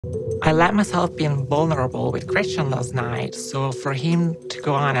I let myself be vulnerable with Christian last night, so for him to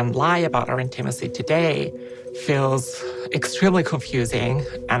go on and lie about our intimacy today feels extremely confusing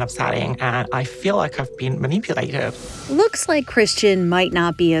and upsetting, and I feel like I've been manipulated. Looks like Christian might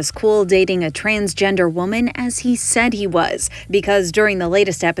not be as cool dating a transgender woman as he said he was, because during the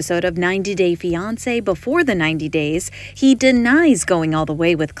latest episode of 90 Day Fiancé before the 90 days, he denies going all the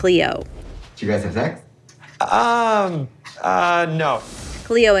way with Cleo. Did you guys have sex? No.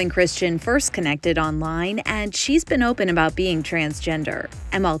 Cleo and Christian first connected online, and she's been open about being transgender.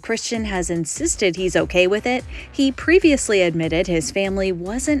 And while Christian has insisted he's okay with it, he previously admitted his family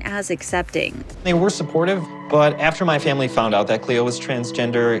wasn't as accepting. They were supportive, but after my family found out that Cleo was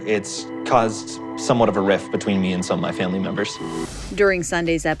transgender, it's caused somewhat of a rift between me and some of my family members. During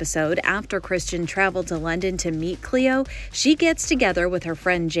Sunday's episode, after Christian traveled to London to meet Cleo, she gets together with her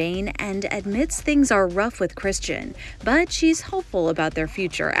friend Jane and admits things are rough with Christian, but she's hopeful about their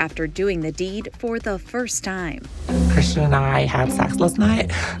future after doing the deed for the first time. Christian and I had sex last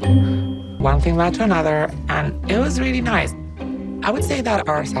night. One thing led to another, and it was really nice. I would say that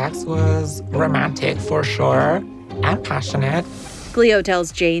our sex was romantic for sure and passionate. Cleo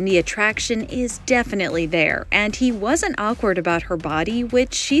tells Jane the attraction is definitely there, and he wasn't awkward about her body,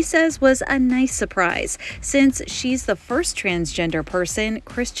 which she says was a nice surprise, since she's the first transgender person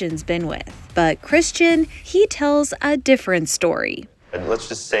Christian's been with. But Christian, he tells a different story. Let's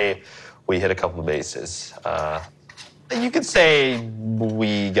just say we hit a couple of bases. You could say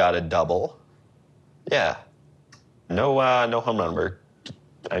we got a double. Yeah. No home run. We're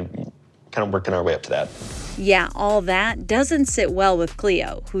kind of working our way up to that. Yeah, all that doesn't sit well with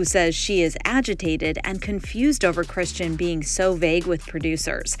Cleo, who says she is agitated and confused over Christian being so vague with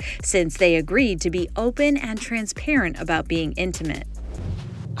producers, since they agreed to be open and transparent about being intimate.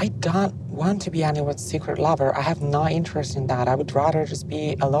 I don't want to be anyone's secret lover. I have no interest in that. I would rather just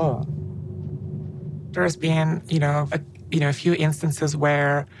be alone. There's been, a few instances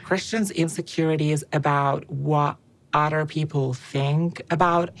where Christian's insecurities about what other people think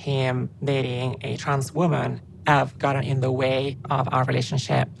about him dating a trans woman have gotten in the way of our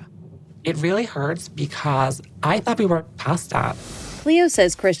relationship. It really hurts because I thought we were past that. Cleo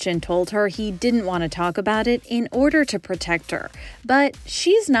says Christian told her he didn't want to talk about it in order to protect her, but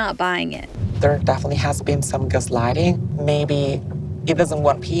she's not buying it. There definitely has been some gaslighting. Maybe he doesn't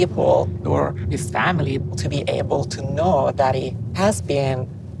want people or his family to be able to know that he has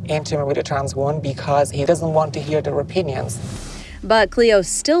been intimate with a trans woman because he doesn't want to hear their opinions. But Cleo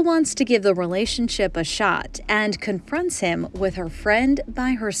still wants to give the relationship a shot and confronts him with her friend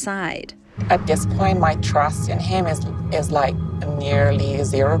by her side. At this point, my trust in him is like nearly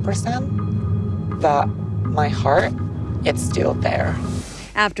 0%, but my heart, it's still there.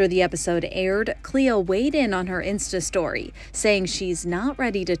 After the episode aired, Cleo weighed in on her Insta story, saying she's not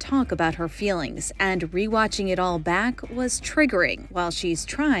ready to talk about her feelings, and rewatching it all back was triggering while she's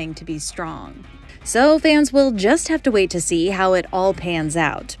trying to be strong. So fans will just have to wait to see how it all pans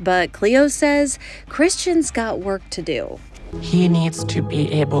out, but Cleo says Christian's got work to do. He needs to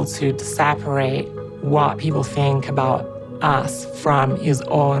be able to separate what people think about us from his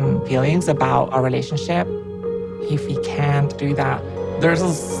own feelings about our relationship. If he can't do that, there's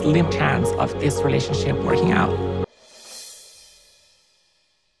a slim chance of this relationship working out.